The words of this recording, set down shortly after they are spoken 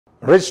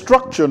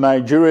Restructure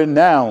Nigeria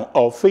now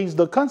or face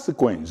the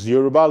consequence.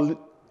 Yoruba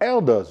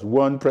elders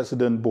warn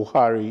President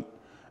Buhari,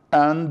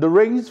 and the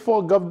race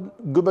for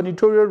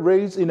gubernatorial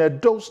race in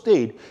Edo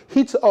State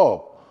heats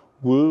up.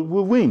 Will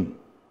we win?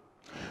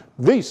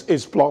 This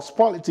is Plus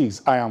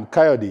Politics. I am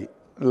Kayode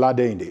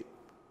Ladende.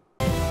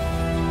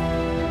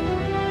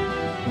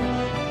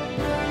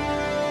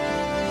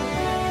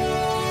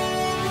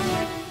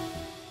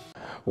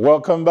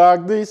 Welcome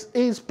back. This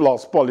is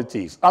Plus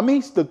Politics.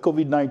 Amidst the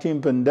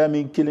COVID-19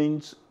 pandemic,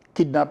 killings,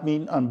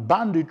 kidnapping, and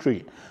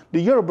banditry, the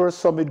Yoruba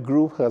Summit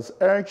Group has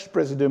urged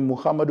President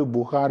Muhammadu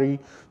Buhari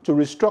to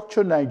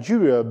restructure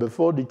Nigeria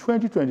before the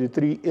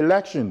 2023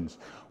 elections,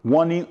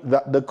 warning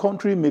that the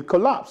country may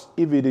collapse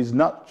if it is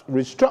not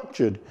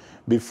restructured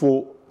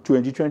before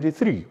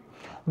 2023.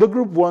 The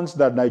group warns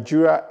that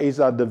Nigeria is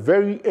at the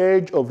very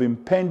edge of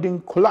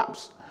impending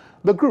collapse.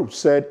 The group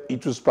said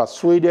it was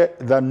persuaded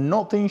that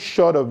nothing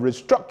short of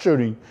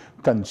restructuring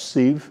can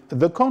save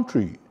the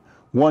country,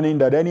 warning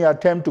that any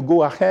attempt to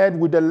go ahead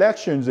with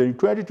elections in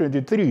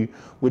 2023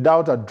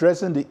 without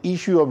addressing the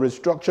issue of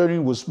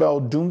restructuring will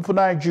spell doom for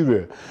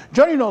Nigeria.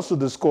 Joining us to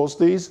discuss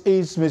this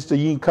is Mr.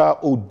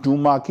 Yinka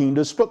Odumakin,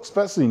 the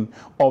spokesperson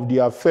of the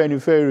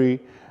Afenifere.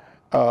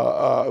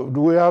 Do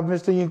we have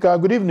Mr.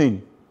 Yinka? Good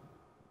evening.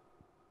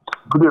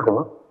 Good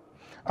evening.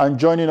 And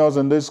joining us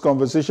in this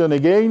conversation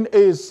again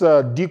is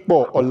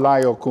Dikpo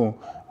Olayoko,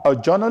 a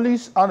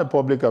journalist and a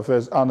public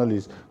affairs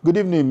analyst. Good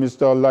evening,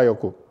 Mr.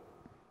 Olayoko.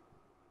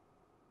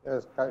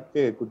 Yes,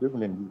 hey, good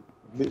evening.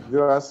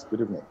 Viewers,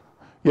 good evening.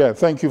 Yeah,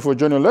 thank you for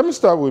joining. Let me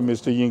start with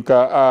Mr.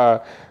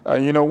 Yinka.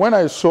 You know, when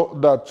I saw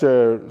that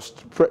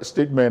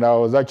statement, I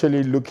was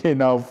actually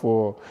looking out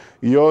for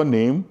your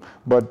name,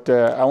 but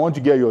I want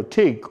to get your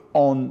take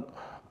on,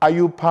 are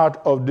you part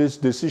of this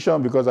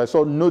decision? Because I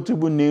saw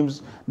notable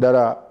names that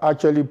are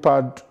actually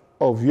part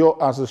of your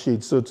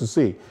associates, so to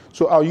say.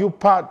 So are you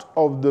part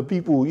of the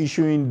people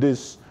issuing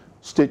this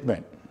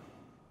statement?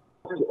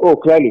 Oh,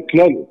 clearly.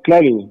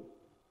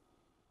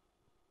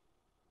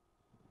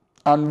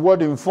 And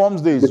what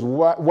informs this?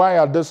 Why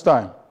at this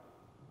time?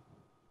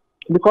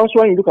 Because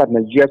when you look at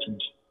Nigeria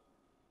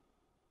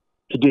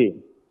today,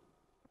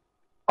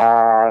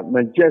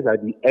 Nigeria is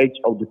at the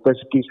edge of the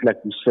precipice, like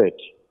you said.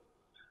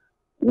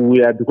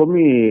 We are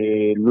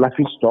becoming a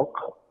laughing stock.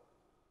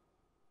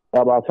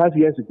 About 5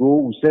 years ago,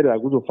 we said we are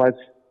going to fight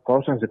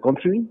corruption as a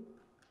country.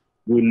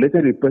 We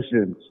elected a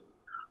president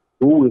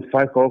who will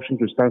fight corruption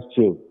to stand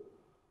still.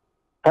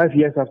 5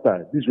 years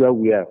after, this is where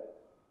we are.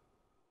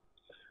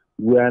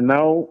 We are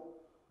now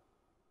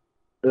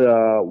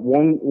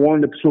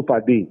one episode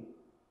per day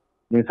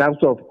in terms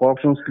of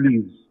corruption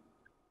sleeves.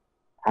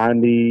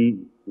 And the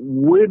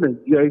way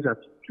Nigeria is at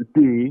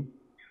today,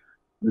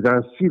 you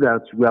can see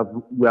that we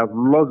have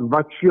lost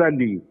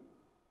virtually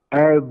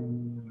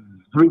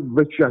every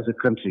virtue as a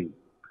country.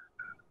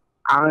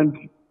 And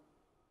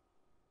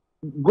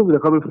go to the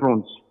economic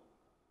front.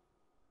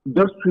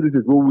 Just 2 days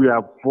ago, we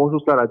have also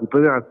started the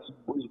president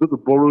is going to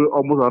borrow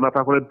almost another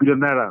 500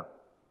 billion naira.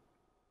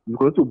 We're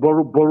going to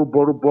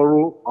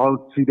borrow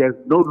until there's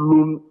no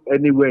loan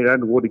anywhere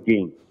around the world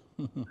again.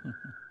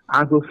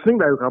 And to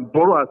think that you can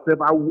borrow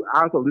ourselves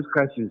out of this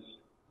crisis,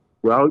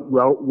 we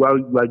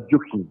are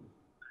joking.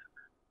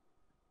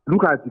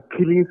 Look at the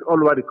killings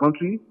all over the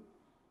country.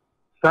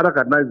 Sada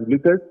Kaduna is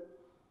related.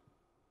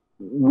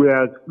 We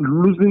are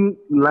losing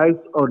lives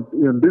on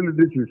daily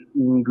basis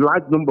in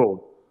large numbers,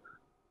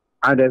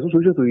 and there's no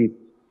solution to it.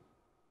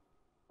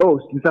 Oh,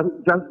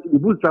 the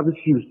boot traffic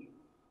shields.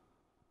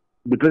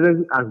 The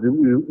president has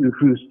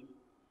refused.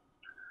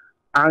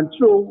 And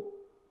so,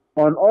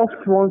 on all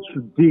fronts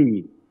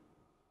today,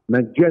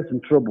 Nigeria is in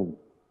trouble.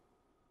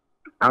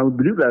 And we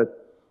believe that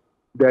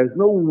there is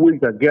no way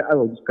to get out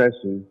of this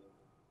crisis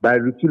by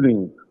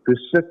retooling,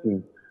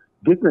 resetting,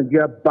 getting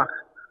Nigeria back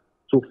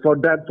to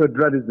further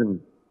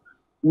federalism.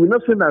 We're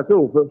not saying that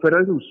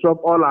federalism will solve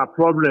all our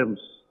problems,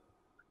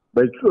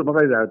 but the truth of the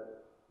matter is that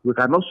we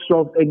cannot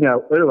solve any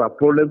of our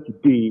problems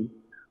today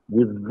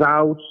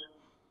without,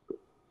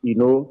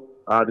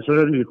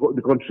 destroying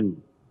the country.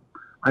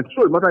 And the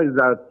truth of the matter is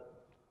that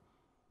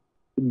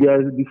there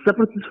is the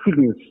separatist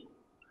feelings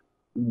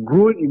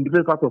growing in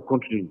different parts of the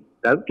country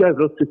that we have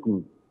not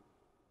taken.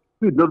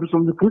 If we don't do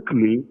something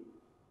quickly,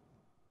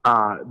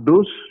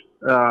 those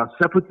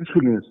separatist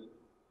feelings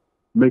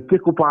may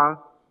take over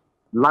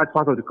large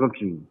part of the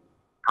country.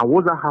 And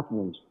once that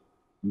happens,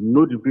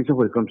 no implication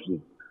for the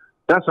country.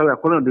 That's why we are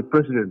calling on the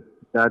president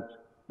that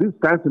this is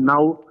time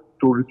now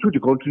to retreat the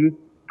country,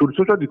 to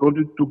restructure the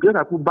country, to get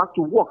people back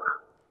to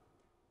work,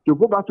 to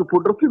go back to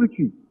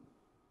productivity.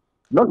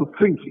 Not to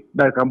think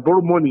that you can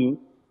borrow money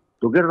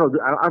to get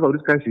out of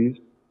this crisis,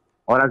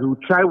 or that you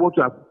try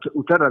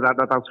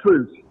that has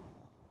failed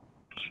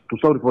to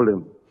solve the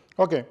problem.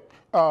 Okay.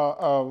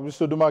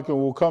 Mr. Dumakin,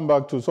 we'll come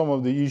back to some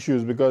of the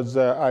issues because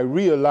I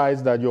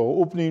realized that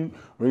your opening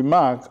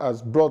remark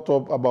has brought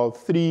up about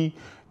 3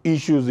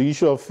 issues: the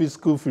issue of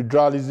fiscal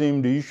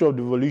federalism, the issue of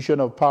devolution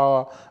of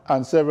power,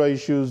 and several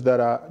issues that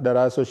are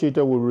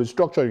associated with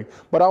restructuring.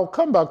 But I'll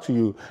come back to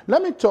you.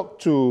 Let me talk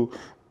to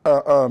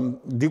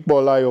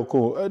Dikbo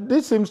Layoko,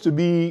 this seems to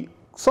be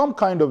some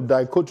kind of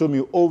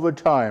dichotomy over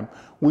time.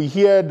 We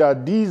hear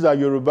that these are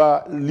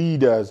Yoruba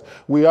leaders.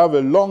 We have a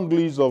long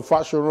list of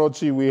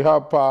Fashoranti, we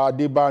have Pa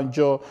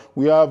Adebanjo,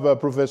 we have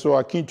Professor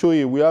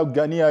Akintoye, we have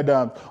Gani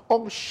Adams,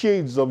 all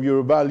shades of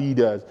Yoruba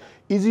leaders.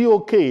 Is it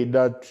okay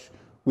that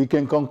we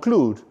can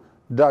conclude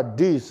that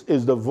this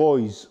is the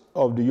voice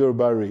of the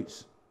Yoruba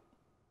race?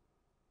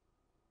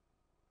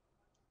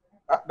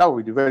 That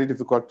would be very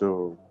difficult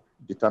to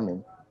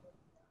determine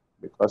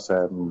because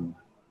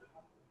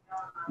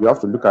you have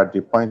to look at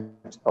the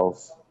point of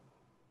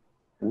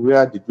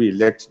where did we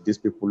elect these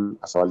people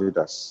as our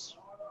leaders?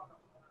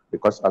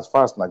 Because as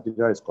far as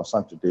Nigeria is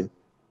concerned today,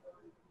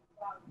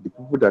 the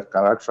people that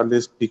can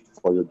actually speak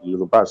for the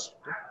Yorubas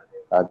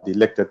are the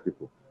elected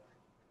people.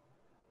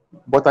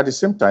 But at the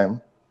same time,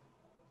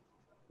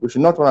 we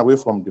should not run away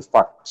from the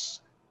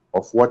facts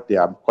of what they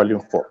are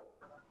calling for.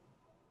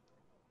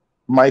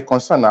 My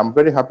concern, I'm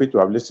very happy to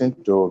have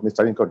listened to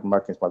Mr. Lincoln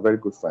Markins, my very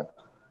good friend.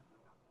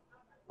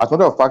 As a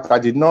matter of fact, I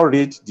did not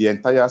read the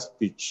entire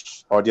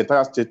speech or the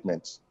entire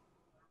statement.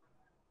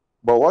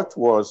 But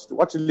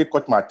what really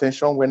caught my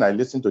attention when I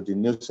listened to the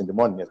news in the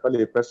morning,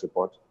 especially a press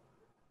report,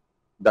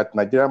 that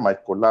Nigeria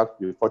might collapse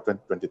before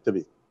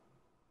 2023.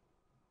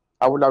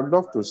 I would have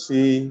loved to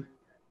see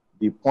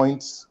the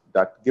points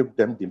that give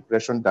them the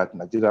impression that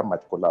Nigeria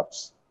might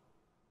collapse.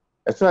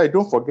 Especially,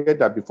 don't forget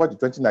that before the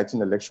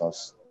 2019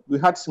 elections, we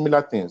had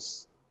similar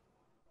things,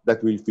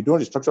 that if we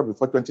don't restructure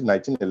before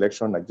 2019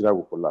 election, Nigeria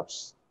will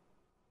collapse.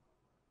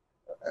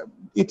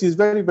 It is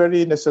very,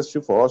 very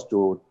necessary for us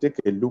to take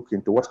a look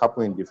into what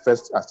happened in the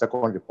First and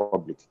Second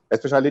Republic,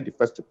 especially the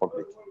First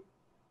Republic.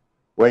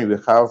 When you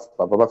have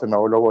Baba Femi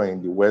Awolowo in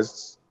the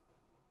West,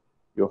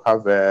 you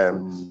have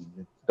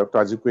Dr.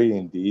 Azikwe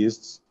in the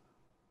East,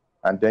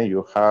 and then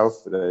you have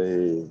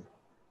Sardauna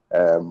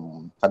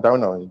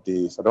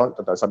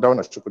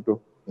Sokoto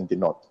in the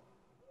North.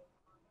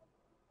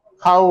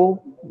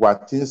 How were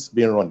things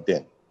being run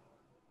then?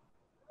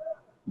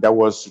 There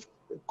was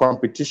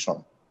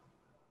competition.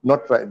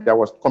 There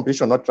was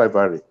competition, not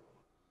rivalry.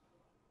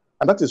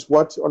 And that is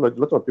what a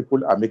lot of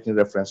people are making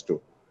reference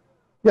to.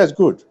 Yes,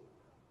 good.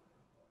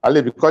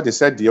 Only because they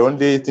said the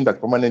only thing that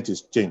permanent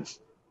is change.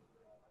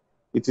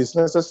 It is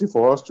necessary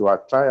for us to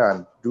try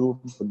and do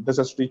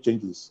necessary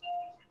changes.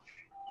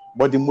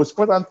 But the most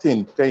important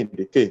thing in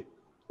the case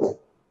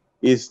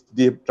is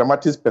the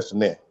dramatist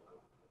personnel.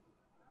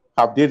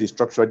 Have they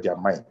restructured their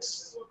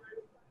minds?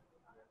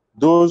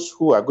 Those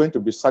who are going to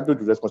be saddled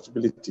with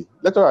responsibility.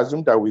 Let us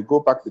assume that we go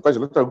back, because a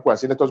lot of people are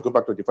saying, let us go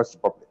back to the First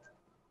Republic.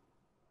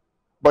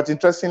 But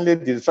interestingly,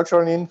 the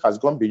restructuring has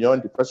gone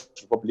beyond the First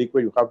Republic,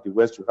 where you have the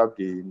West, you have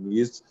the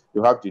East,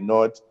 you have the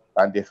North,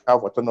 and they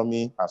have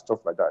autonomy and stuff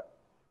like that.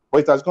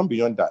 But it has gone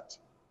beyond that.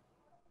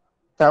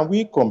 Can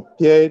we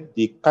compare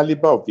the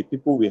caliber of the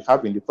people we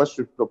have in the First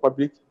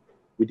Republic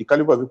with the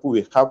caliber of people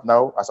we have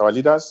now as our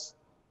leaders?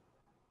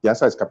 The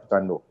answer is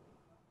capital no.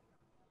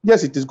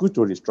 Yes, it is good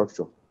to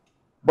restructure.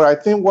 But I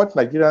think what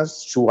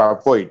Nigerians should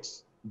avoid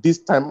this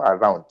time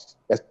around,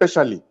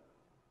 especially,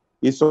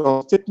 is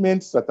some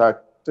statements that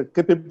are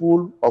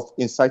capable of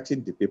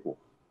inciting the people.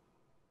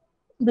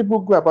 People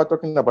go about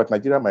talking about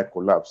Nigeria might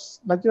collapse.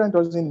 Nigeria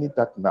doesn't need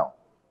that now.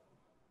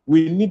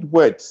 We need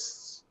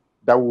words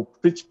that will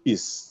preach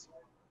peace.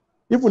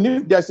 Even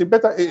if there's a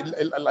better,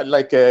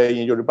 like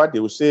in Yoruba, they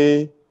will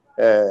say,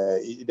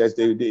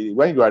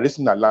 when you are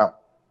raising alarm,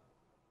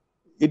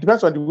 it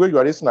depends on the way you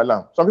are raising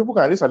alarm. Some people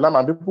can raise alarm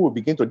and people will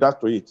begin to dance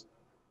to it.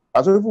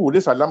 And some people will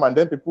raise alarm and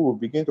then people will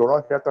begin to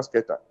run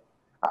helter-skelter.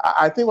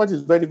 I think what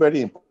is very,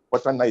 very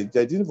important now is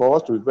that it is for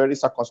us to be very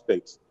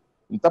circumspect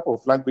in the type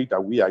of language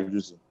that we are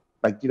using.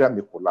 Nigeria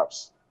may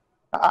collapse.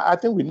 I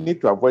think we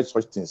need to avoid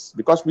such things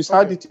because we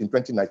started it in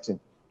 2019.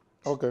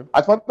 Okay.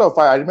 As a matter of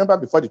fact, I remember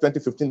before the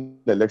 2015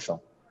 election,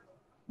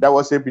 there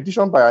was a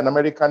prediction by an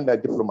American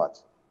diplomat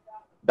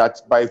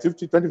that by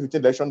 2015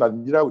 election,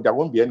 Nigeria, there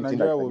won't be anything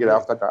like Nigeria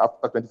after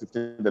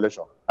 2015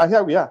 election. And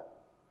here we are.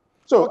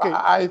 So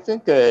I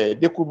think they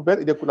could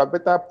have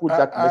better put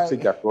that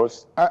message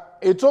across.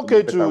 It's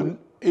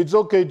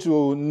okay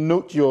to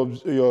note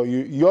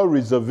your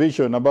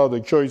reservation about the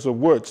choice of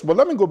words. But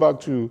let me go back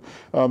to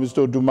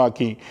Mr.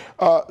 Odumaki.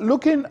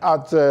 Looking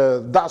at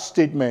that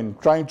statement,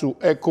 trying to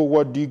echo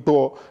what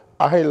Dikbo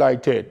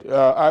highlighted,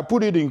 I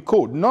put it in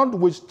quote,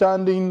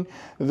 notwithstanding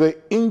the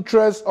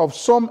interest of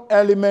some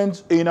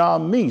elements in our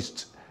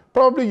midst.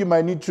 Probably you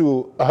might need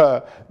to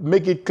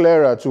make it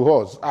clearer to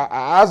us.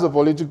 As a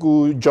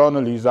political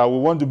journalist, I would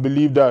want to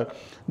believe that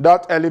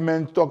that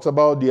element talks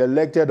about the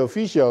elected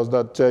officials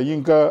that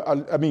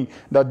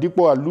that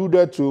Dikbo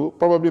alluded to,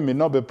 probably may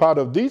not be part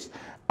of this.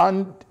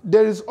 And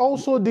there is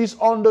also this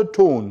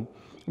undertone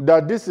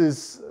that this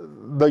is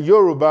the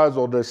Yorubas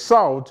or the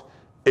South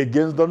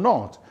against the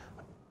North.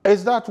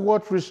 Is that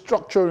what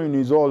restructuring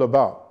is all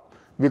about?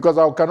 Because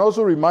I can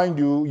also remind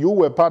you, you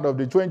were part of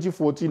the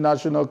 2014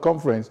 National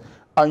Conference,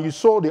 and you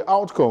saw the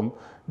outcome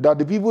that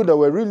the people that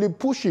were really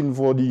pushing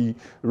for the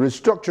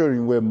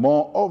restructuring were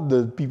more of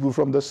the people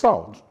from the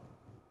South.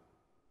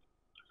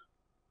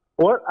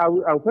 Well,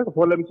 first of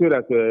all, let me say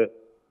that,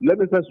 let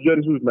me first join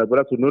this with my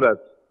brother to know that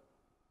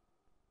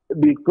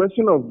the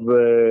question of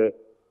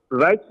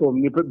right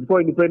from before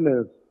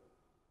independence,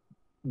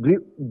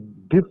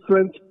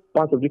 different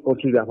parts of the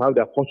country that have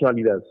their cultural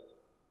leaders,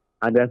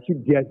 and they are still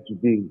there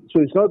today.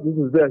 So it's not this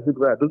is there. Those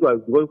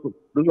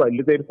who are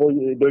elected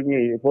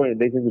during 4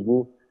 elections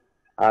ago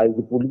are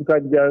the political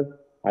leaders,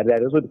 and they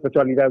are also the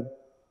cultural leaders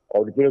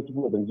of the various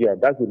people of Nigeria.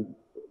 That's a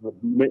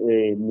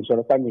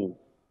misunderstanding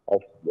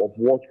of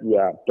what we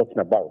are talking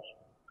about.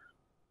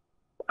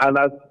 And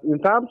as in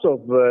terms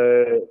of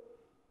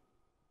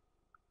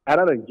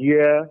other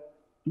Nigeria,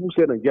 people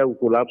say Nigeria will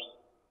collapse.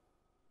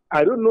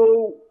 I don't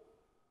know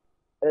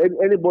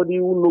anybody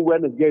who knows where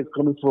Nigeria is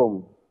coming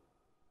from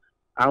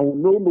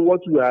and know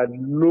what we are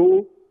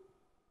know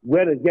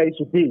where Nigeria is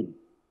today,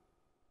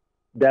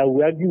 that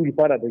we argue the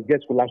fact that Nigeria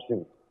is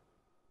collapsing.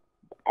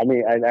 I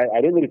mean,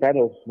 I don't know the kind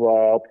of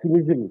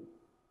optimism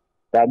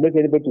that makes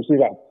anybody to say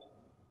that.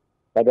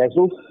 But there's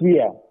no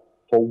fear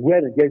for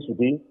where Nigeria is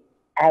today,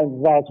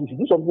 and that we should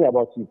do something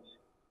about it.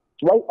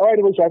 So why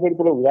anybody should have any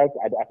problem with that,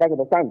 I can't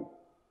understand.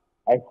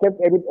 Except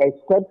anybody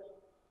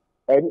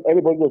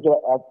who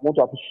want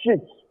to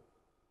appreciate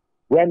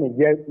where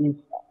Nigeria is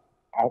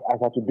as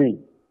of today.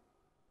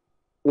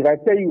 If I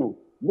tell you,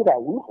 look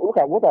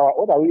at what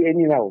are we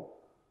earning now?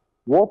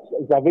 What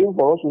is available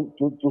for us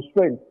to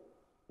spend?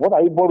 What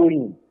are we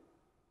borrowing?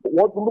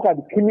 Look at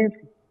the killings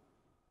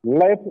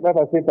left, right,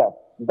 and center.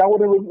 Is that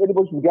what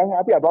anybody should be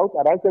happy about?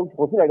 And I say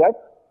something like that?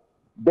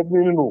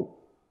 Definitely no.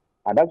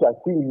 And that's why I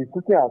think it is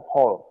sitting at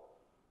horror.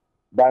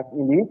 That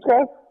in the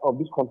interest of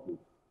this country,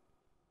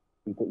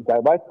 it's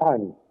about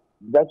time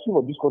that some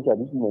of this country at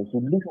this moment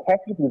should live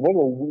happily to the point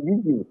of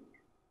living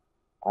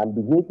and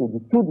begin to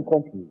build the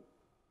country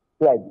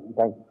so that we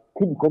can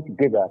keep the country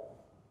together,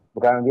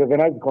 we can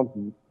reorganize the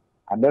country,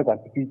 and then we can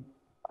keep it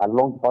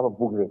along the path of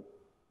progress.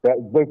 But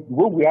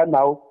where we are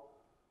now,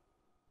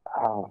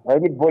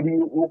 everybody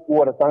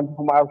who understands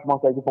how human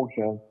society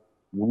functions,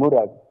 you know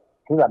that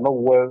things are not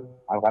well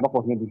and cannot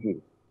continue this way.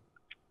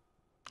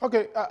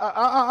 Okay,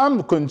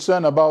 I'm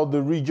concerned about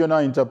the regional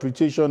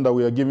interpretation that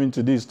we are giving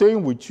to this.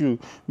 Staying with you,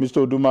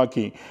 Mr.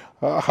 Odumaki,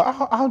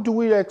 how do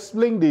we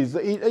explain this?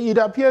 It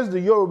appears the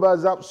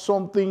Yorubas have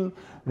something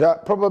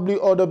that probably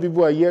other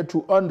people are yet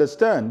to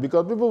understand,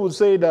 because people will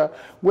say that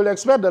we'll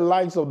expect the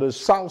likes of the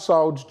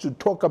South to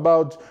talk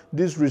about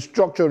this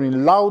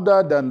restructuring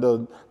louder than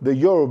the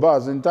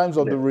Yorubas in terms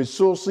of the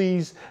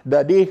resources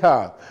that they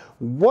have.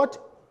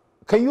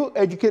 Can you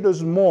educate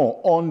us more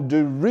on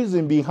the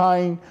reason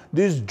behind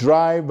this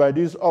drive by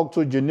these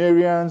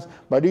octogenarians,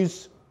 by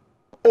these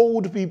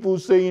old people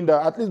saying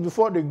that at least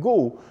before they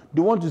go,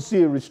 they want to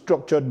see a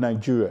restructured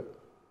Nigeria?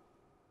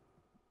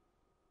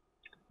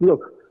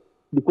 Look,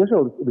 the question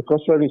of the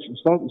culture is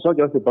it's not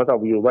just a matter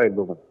of Yoruba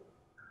alone.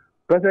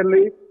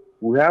 Presently,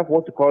 we have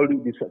what we call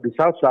the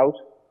South-South,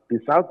 the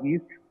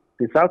Southeast,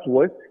 the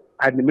Southwest,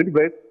 and the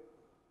Midwest.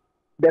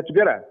 They're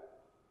together.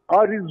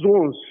 All these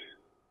zones,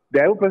 they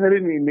are present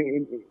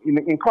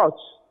in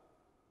courts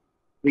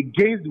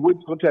against the way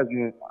the country has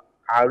been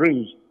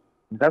arranged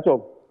in terms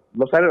of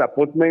lopsided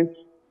appointments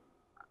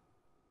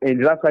in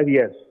the last 5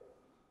 years.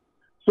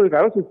 So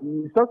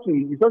it's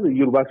not a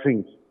Yoruba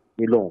thing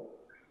alone.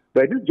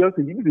 But it is just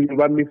a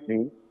Yoruba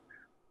missing,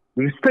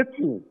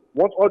 respecting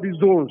what all these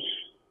zones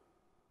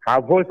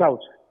have voiced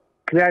out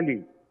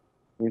clearly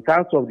in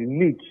terms of the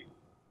need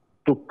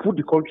to put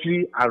the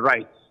country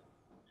aright.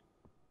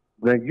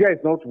 Nigeria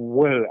is not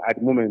well at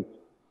the moment.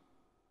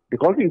 The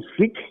country is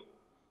sick,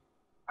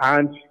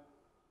 and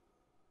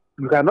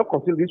you cannot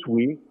consider this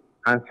way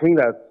and think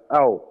that,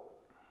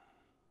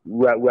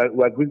 we are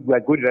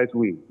going the right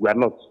way. We are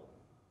not.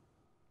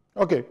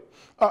 Okay.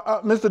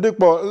 Mr.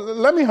 Dikpo,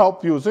 let me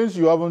help you. Since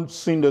you haven't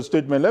seen the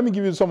statement, let me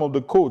give you some of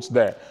the quotes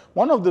there.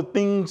 One of the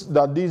things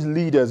that these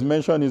leaders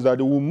mention is that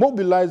they will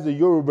mobilize the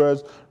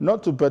Yorubas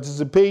not to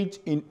participate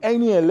in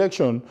any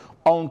election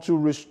until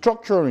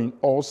restructuring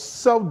or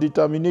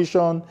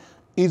self-determination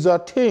is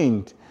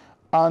attained.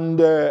 And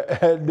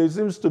they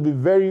seems to be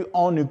very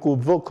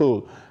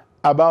unequivocal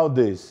about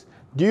this.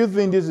 Do you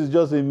think this is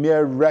just a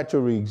mere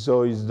rhetoric?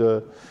 So is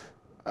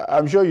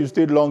I'm sure you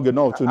stayed long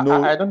enough to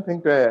know. I don't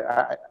think,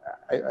 as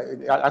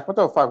a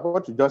matter of fact,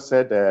 what you just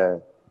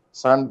said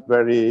sounds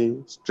very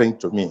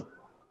strange to me.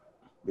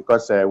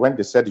 Because when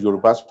they said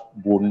Yorubas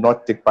would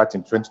not take part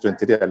in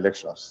 2023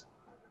 elections,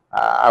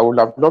 I would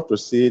have loved to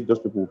see those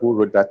people who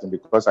wrote that,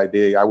 because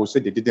I would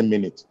say they didn't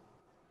mean it.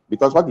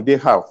 Because what do they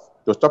have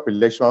to stop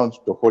elections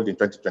to hold in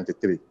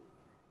 2023?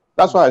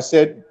 That's why I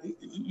said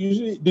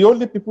usually the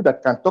only people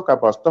that can talk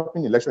about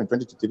stopping election in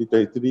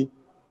 2023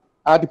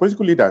 are the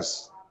political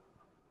leaders.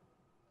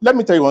 Let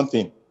me tell you one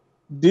thing.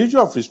 The issue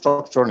of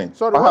restructuring,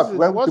 sorry, perhaps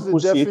when people the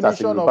see it as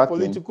a of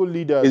political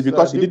leaders, is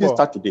because it didn't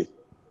start today.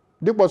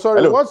 Dikpo,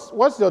 sorry, Hello?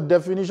 what's your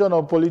definition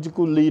of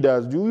political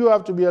leaders? Do you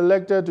have to be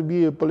elected to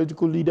be a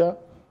political leader?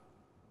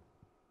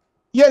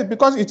 Yes,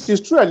 because it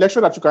is through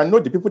election that you can know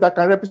the people that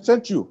can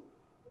represent you.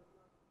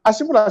 As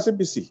simple as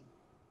ABC.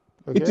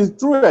 It is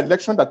through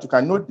election that you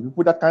can know the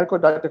people that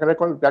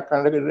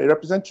can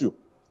represent you.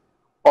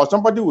 Or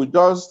somebody will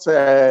just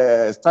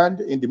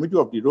stand in the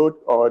middle of the road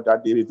or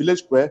at the village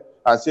square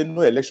and say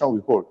no election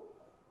will hold.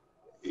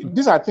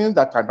 These are things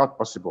that are not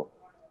possible.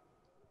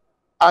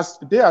 As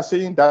they are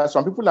saying that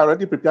some people are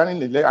already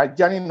preparing, are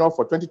gearing up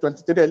for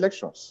 2023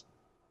 elections.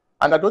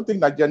 And I don't think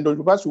that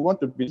Yorubas will want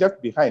to be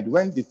left behind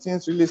when the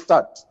things really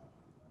start.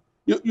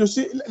 You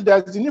see,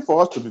 there's a need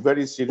for us to be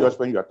very serious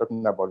when you are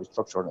talking about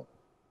restructuring.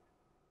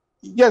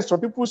 Yes, some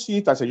people see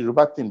it as a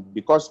Yoruba thing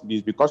because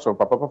of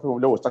Papa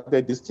who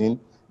started this thing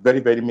very,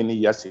 very many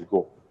years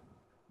ago.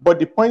 But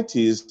the point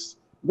is,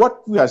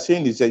 what we are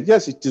saying is that,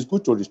 yes, it is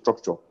good to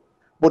restructure.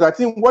 But I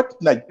think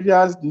what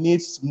Nigeria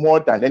needs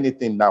more than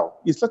anything now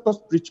is let us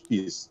reach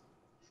peace.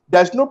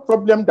 There's no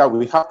problem that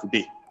we have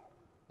today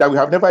that we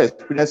have never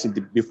experienced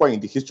before in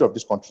the history of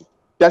this country.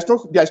 There's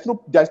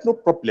no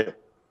problem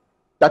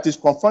that is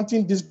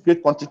confronting this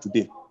great country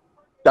today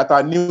that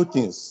are new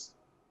things.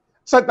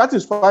 So that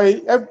is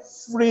why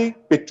every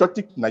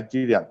patriotic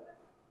Nigerian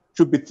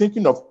should be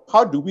thinking of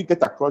how do we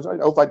get across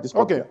over this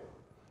problem.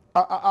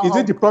 Okay. Is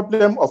it the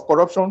problem of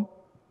corruption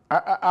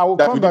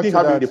that we didn't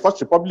have in the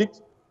First Republic?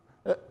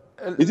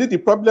 Is it the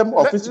problem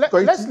of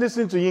insecurity let's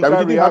listen to Yinka that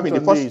we didn't have in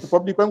the First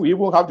Republic when we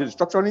even have the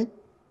restructuring?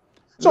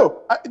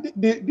 So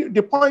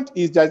the point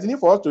is there's a need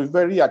for us to be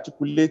very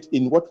articulate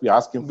in what we're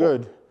asking for.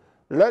 Good.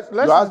 You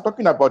are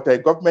talking about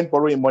government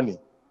borrowing money.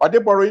 Are they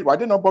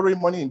not borrowing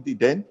money in the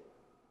then?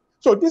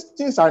 So these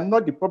things are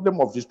not the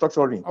problem of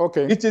restructuring.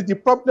 Okay. It is the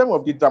problem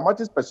of the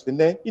dramatic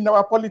personnel in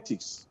our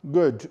politics.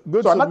 Good.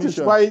 Good. So that is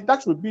why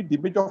that should be the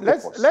major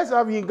focus. Let's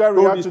have Yinka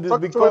react to this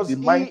because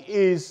he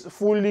is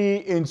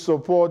fully in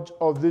support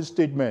of this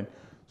statement.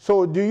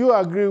 So do you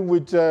agree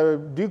with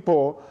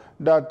Dipo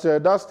that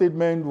that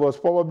statement was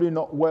probably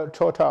not well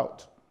thought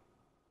out?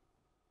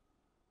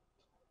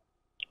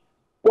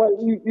 Well,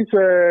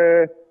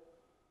 it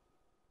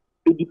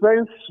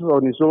depends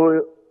on its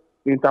own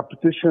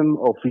interpretation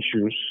of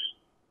issues.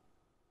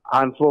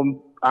 And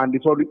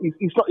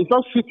it's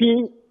not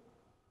sitting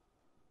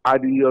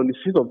on the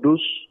seat of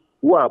those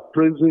who are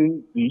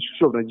praising the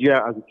issue of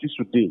Nigeria as it is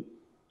today.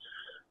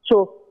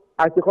 So,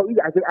 as a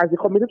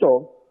commentator,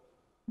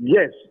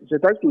 yes, it's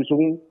attached to its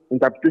own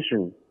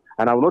interpretation,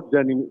 and I will not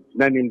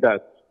denying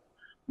that.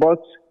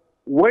 But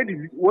when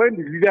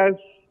the leaders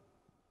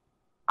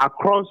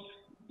across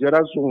the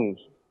other zones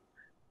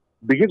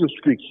begin to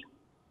speak,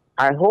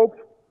 I hope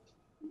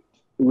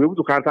we're able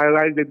to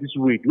characterize it this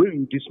way. When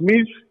you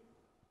dismiss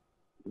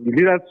the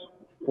leaders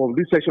from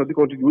this section of the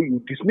country, when you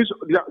dismiss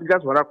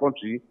leaders from other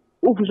country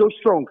who feel so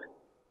strong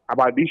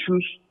about the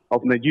issues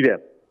of Nigeria.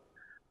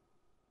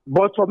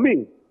 But for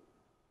me,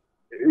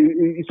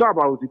 it's not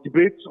about the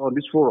debate on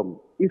this forum.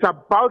 It's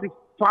about the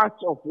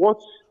fact of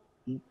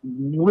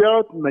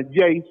where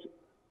Nigeria is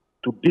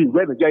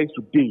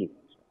today.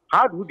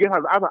 How do we get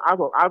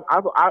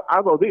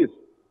out of this?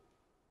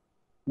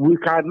 We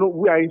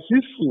are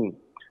insisting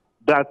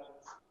that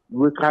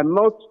we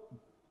cannot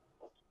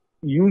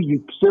use the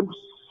same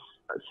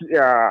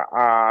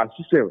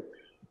system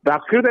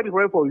that created the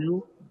way for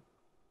you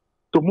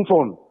to move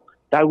on.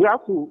 That we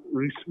have to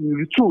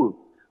retool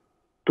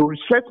to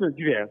reset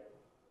Nigeria,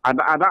 and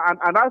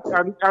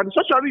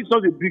socially it's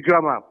not a big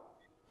grammar.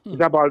 It's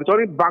about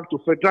returning back to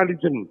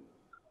federalism.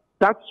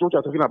 That's what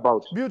we're talking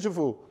about.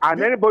 Beautiful.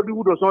 And anybody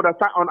who does not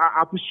understand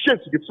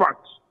appreciate the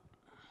fact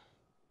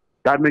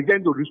that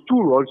Nigeria to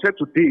retool or reset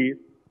today,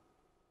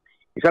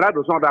 is that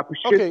does not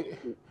appreciate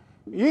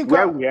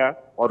where we are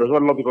or does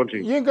not love the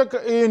country.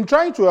 Yinka, in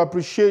trying to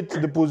appreciate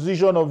the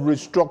position of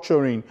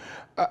restructuring,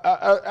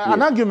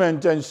 an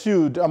argument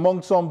ensued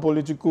among some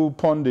political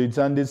pundits,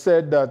 and they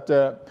said that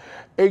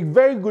a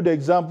very good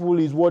example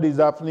is what is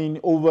happening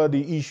over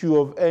the issue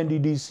of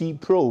NDDC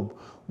probe,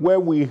 where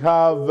we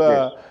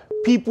have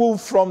people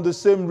from the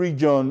same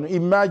region.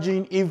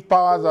 Imagine if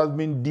powers has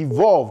been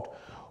devolved.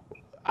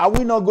 Are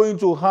we not going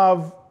to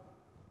have,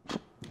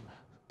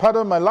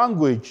 pardon my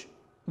language,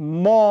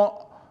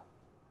 more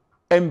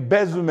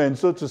embezzlement,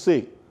 so to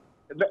say?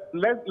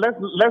 Let's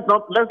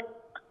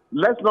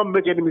not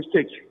make any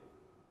mistake.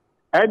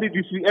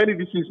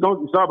 NDDC is not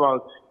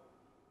about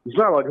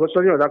what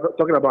you're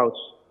talking about.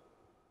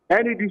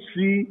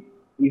 NDDC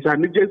is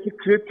an agency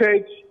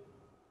created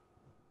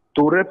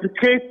to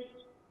replicate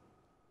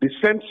the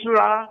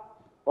central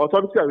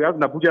authority that we have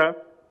in Abuja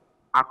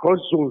across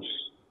zones.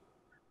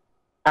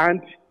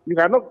 And you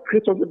cannot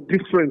create something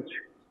different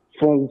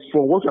from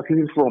what you're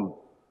coming from.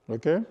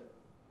 Okay.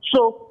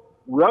 So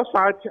we all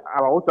start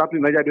about what's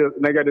happening in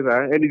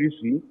Nigeria,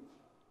 NDDC,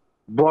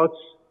 but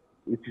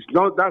it is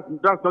not that's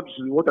not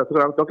what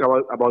I'm talking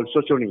about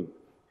restructuring,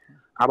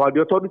 about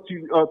the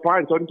authority power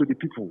returning to the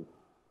people.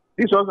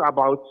 This was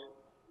about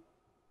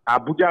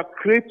Abuja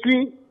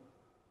creating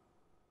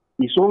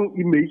its own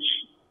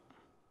image,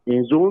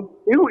 its own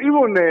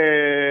even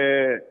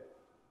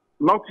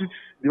Northeast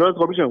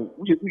Development Commission,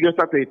 which we just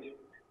started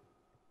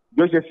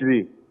just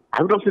yesterday.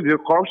 Have you not seen the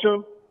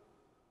corruption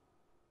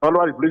all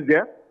over the place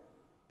there?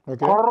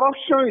 Okay.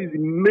 Corruption is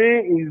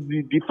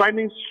the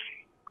defining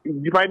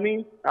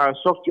defining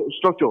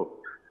structure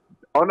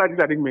under this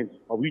arrangement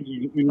of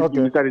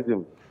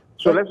unitarianism.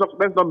 So let's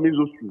not miss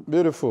those two.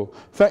 Beautiful.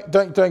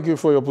 Thank you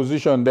for your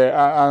position there.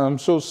 I'm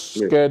so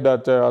scared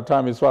that our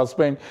time is fast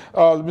spent.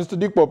 Mr.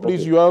 Dikpo,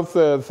 please, you have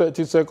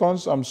 30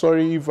 seconds. I'm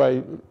sorry if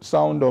I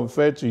sound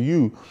unfair to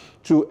you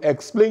to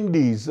explain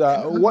this.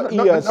 What he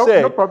has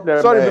said. No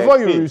problem. Sorry, before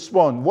you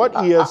respond, what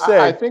he has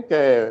said. I think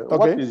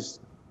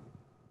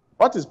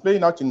what is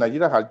playing out in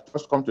Nigeria has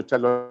just come to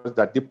tell us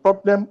that the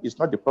problem is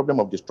not the problem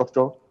of the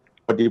structure,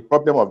 but the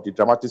problem of the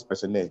dramatic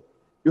personnel.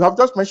 You have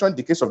just mentioned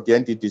the case of the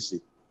NDDC.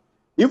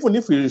 Even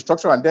if you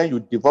restructure and then you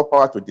devolve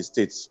power to the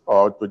states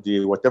or to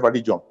the whatever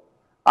region,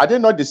 are they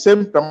not the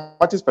same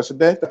dramatic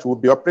personnel that will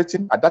be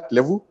operating at that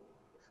level?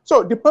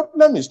 So the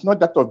problem is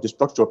not that of the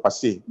structure per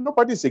se.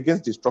 Nobody is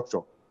against the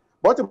structure.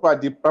 What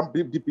about the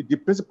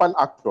principal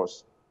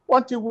actors?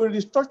 Until we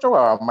restructure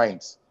our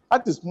minds,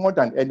 that is more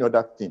than any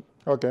other thing.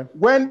 Okay.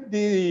 When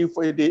the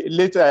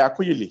later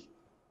Akuyili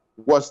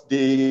was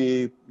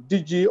the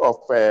DG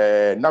of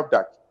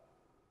NAFDAC,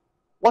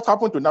 what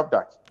happened to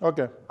NAFDAC?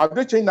 Okay. Have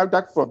they changed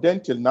NAFDAC from then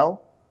till now?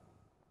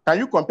 Can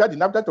you compare the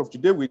NAFDAC of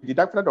today with the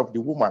NAFDAC of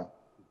the woman?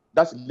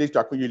 That's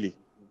later Akuyili.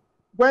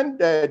 When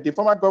the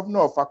former governor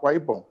of Akwa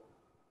Ibom,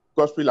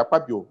 Gospel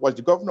Akpabio, was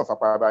the governor of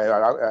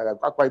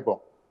Akwa Ibom,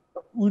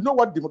 we know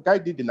what the guy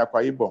did in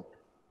Akwa Ibom.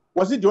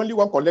 Was he the only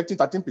one collecting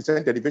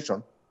 13%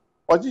 derivation?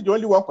 Was he the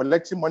only one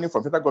collecting money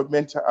from federal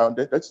government?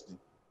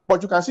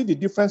 But you can see the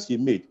difference he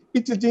made.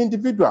 It is the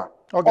individual.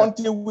 Okay.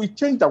 Until we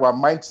change our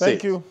mindset.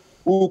 Thank you.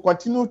 We will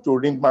continue to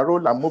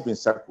ring-marole and move in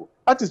circle.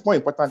 That is more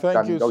important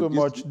than you so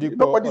much, Dikpo.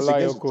 Nobody is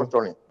against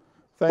structuring.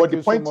 But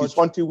the point is,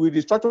 until we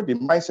restructure the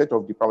mindset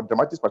of the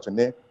dramatic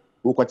personnel, we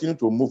will continue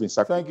to move in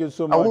circle. Thank you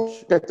so much. And we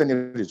won't get any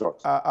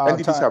results.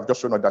 NDDC have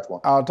just shown us that one.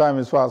 Our time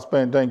is fast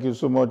spent. Thank you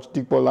so much,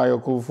 Dikpo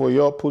Olayoku, for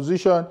your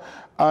position.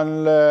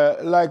 And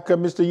like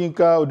Mr.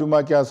 Yinka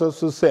Odumaki has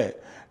also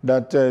said,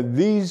 that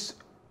these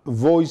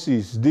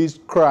voices, these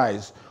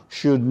cries,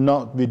 should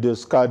not be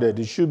discarded.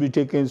 It should be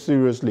taken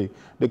seriously.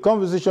 The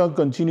conversation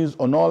continues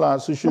on all our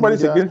social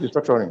media. Nobody's against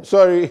the structuring.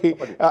 Sorry,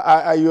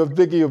 you have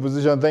taken your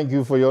position. Thank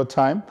you for your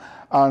time.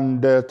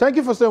 And thank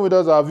you for staying with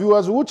us, our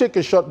viewers. We'll take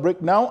a short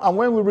break now. And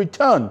when we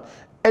return,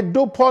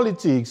 Edo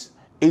politics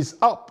is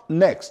up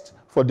next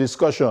for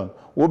discussion.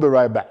 We'll be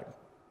right back.